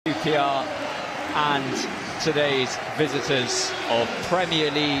QPR and today's visitors of Premier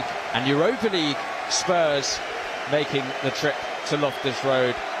League and Europa League Spurs making the trip to Loftus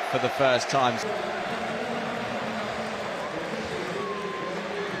Road for the first time.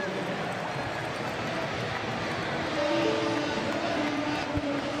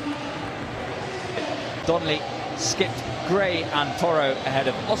 Donnelly, skipped Gray and Toro ahead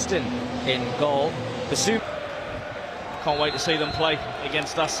of Austin in goal. The Can't wait to see them play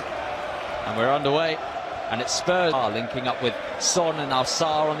against us. And we're underway, and it's Spurs linking up with Son, and now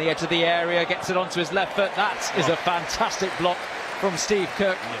Sarr on the edge of the area gets it onto his left foot. That is a fantastic block from Steve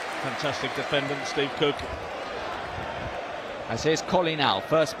Cook. Fantastic defendant, Steve Cook. As here's Colley now,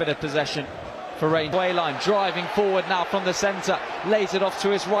 first bit of possession for Rangers. Wayline driving forward now from the centre, lays it off to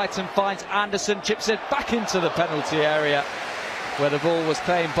his right and finds Anderson, chips it back into the penalty area where the ball was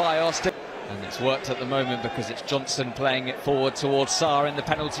claimed by Austin. And it's worked at the moment because it's Johnson playing it forward towards Sarr in the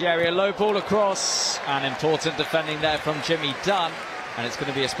penalty area. Low ball across, and important defending there from Jimmy Dunn, and it's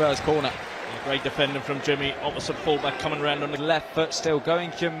going to be a Spurs corner. Great defending from Jimmy, opposite fullback coming round on the left foot, still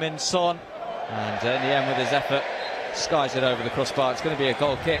going Heung-min Son, and in the end with his effort skies it over the crossbar. It's going to be a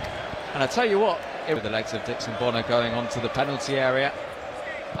goal kick, and I tell you what, with the legs of Dixon Bonner going onto the penalty area,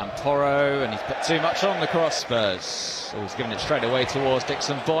 and Toro, and he's put too much on the cross. Spurs, he's given it straight away towards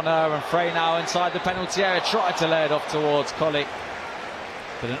Dixon Bonner, and Frey now inside the penalty area, tried to lay it off towards Colley,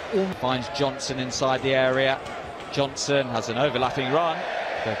 but finds Johnson inside the area. Johnson has an overlapping run,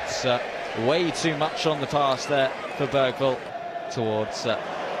 but way too much on the pass there for Bergvall towards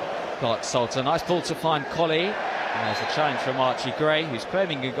Clark Salter. Nice ball to find Colley, and there's a challenge from Archie Gray, who's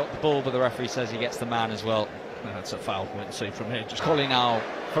claiming he got the ball, but the referee says he gets the man as well. No, that's a foul. We can see from here. Just Colley now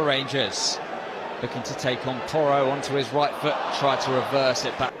for Rangers, looking to take on Toro onto his right foot, tried to reverse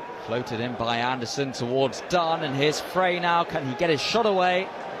it back, floated in by Anderson towards Dunn, and here's Frey now. Can he get his shot away?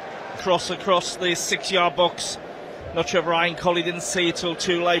 Cross across the 6-yard box. Not sure if Ryan Colley didn't see it till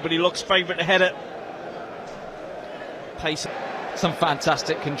too late, but he looks favourite to head it. Pace. Some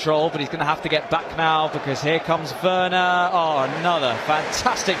fantastic control, but he's going to have to get back now because here comes Werner. Oh, another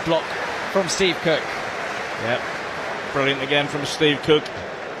fantastic block from Steve Cook. Yep, brilliant again from Steve Cook.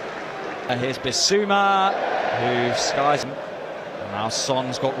 Here's Bissouma, who skies. Now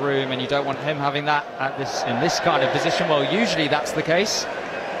Son's got room, and you don't want him having that in this kind of position. Well, usually that's the case.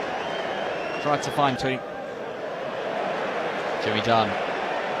 Tried to find Jimmy Dunn.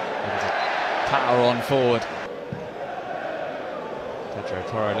 Power on forward. Pedro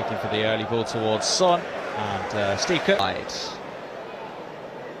Toro looking for the early ball towards Son, and Steve Cook.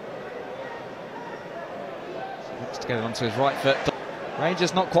 To get it onto his right foot.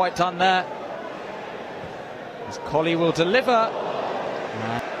 Rangers not quite done there. As Colley will deliver.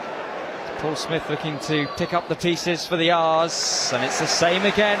 Paul Smith looking to pick up the pieces for the R's, and it's the same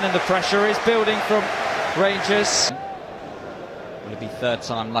again, and the pressure is building from Rangers. Will it be third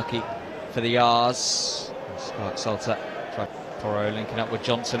time lucky for the R's? Scott Salter, Toro linking up with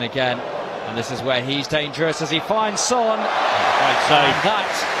Johnson again, and this is where he's dangerous as he finds Son. Great save. And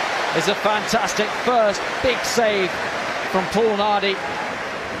that is a fantastic first big save from Paul Nardi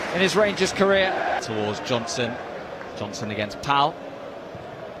in his Rangers career. Towards Johnson. Johnson against Powell.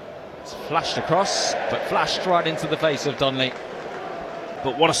 It's flashed across, but flashed right into the face of Donnelly.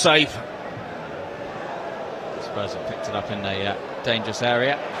 But what a save. Spurs have picked it up in a dangerous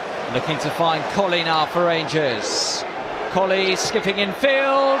area. Looking to find Colley now for Rangers. Colley skipping in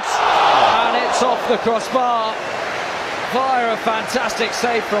field, and it's off the crossbar via a fantastic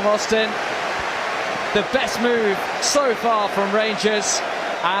save from Austin. The best move so far from Rangers,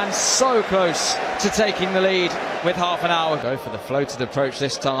 and so close to taking the lead with half an hour. Go for the floated approach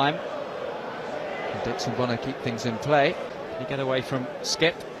this time. Can Dixon Bonner keep things in play? Can he get away from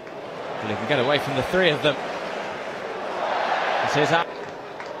Skip? Well, he can get away from the three of them.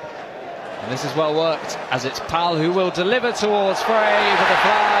 And this is well worked, as it's Powell who will deliver towards Frey, but the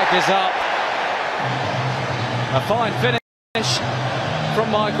flag is up. A fine finish from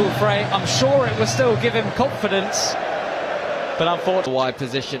Michael Frey. I'm sure it will still give him confidence, but unfortunately, wide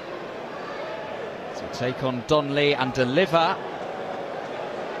position. So take on Donnelly and deliver.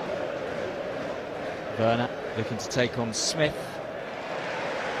 Werner looking to take on Smith,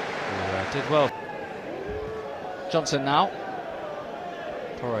 who did well. Johnson now.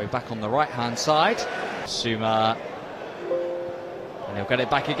 Toro back on the right-hand side. Bissouma, and he'll get it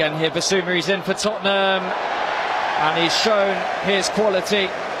back again here. Bissouma, he's in for Tottenham, and he's shown his quality.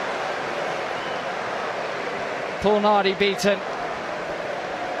 Paul Nardi beaten.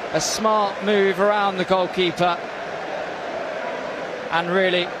 A smart move around the goalkeeper, and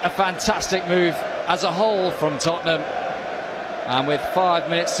really a fantastic move as a whole from Tottenham. And with 5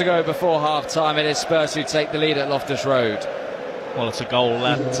 minutes to go before half-time, it is Spurs who take the lead at Loftus Road. Well, it's a goal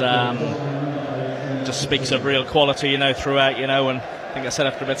that just speaks of real quality, you know, throughout, you know, and I think I said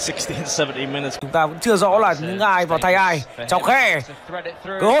after about 16, 17 minutes. Chúng ta vẫn chưa rõ là những ai vào tay ai. Chọc khe.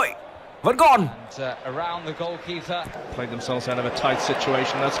 Cơ hội vẫn còn. Played themselves out of a tight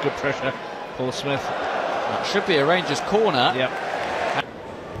situation. That's good pressure. Paul Smith. That should be a Rangers corner. Yep.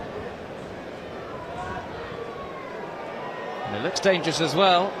 And it looks dangerous as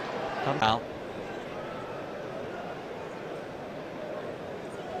well. Out.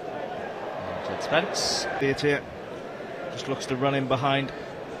 Spence. Here. Just looks to run in behind.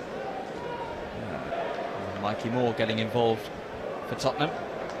 Mikey Moore getting involved for Tottenham.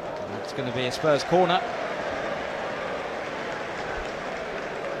 It's going to be a Spurs corner.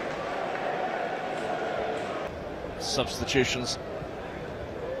 Substitutions.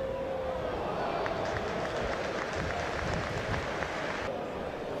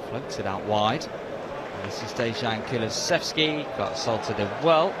 Floats it out wide. This is Dejan Kulusevski, got assaulted as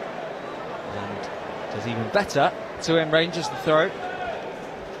well. And does even better to end Rangers the throw.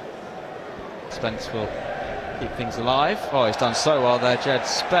 Spence will keep things alive. Oh, he's done so well there, Jed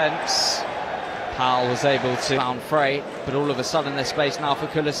Spence. Powell was able to found Frey, but all of a sudden there's space now for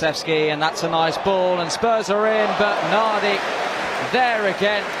Kulusevski, and that's a nice ball, and Spurs are in, but Nardi there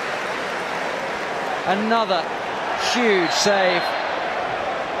again. Another huge save,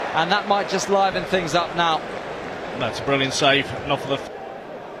 and that might just liven things up now. That's a brilliant save, not for the...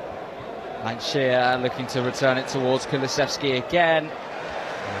 Lancashire looking to return it towards Kulusevski again.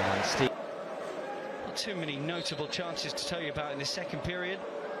 And Steve. Not too many notable chances to tell you about in this second period.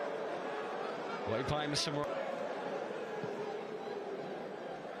 Away by Emerson.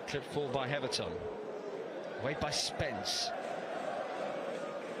 Clipped ball by Heverton. Away by Spence.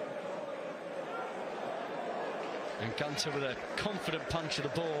 And Gunter with a confident punch of the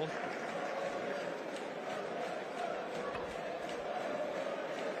ball.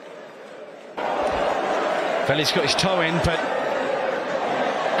 Felly's got his toe in, but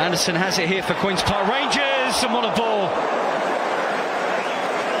Anderson has it here for Queen's Park Rangers, and what a ball!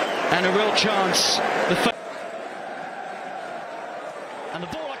 And a real chance. And the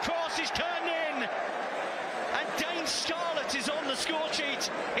ball across is turned in, and Dane Scarlett is on the score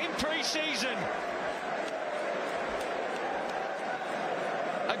sheet in pre-season.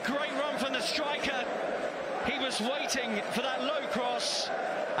 A great run from the striker. He was waiting for that low cross,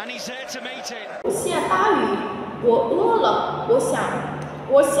 and he's there to meet it. 下大雨，我饿了，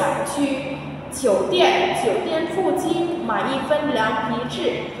我想去酒店附近买一份凉皮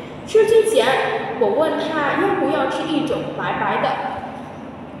吃。吃之前，我问他要不要吃一种白白的、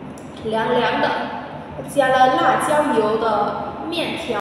凉凉的、加了辣椒油的面条。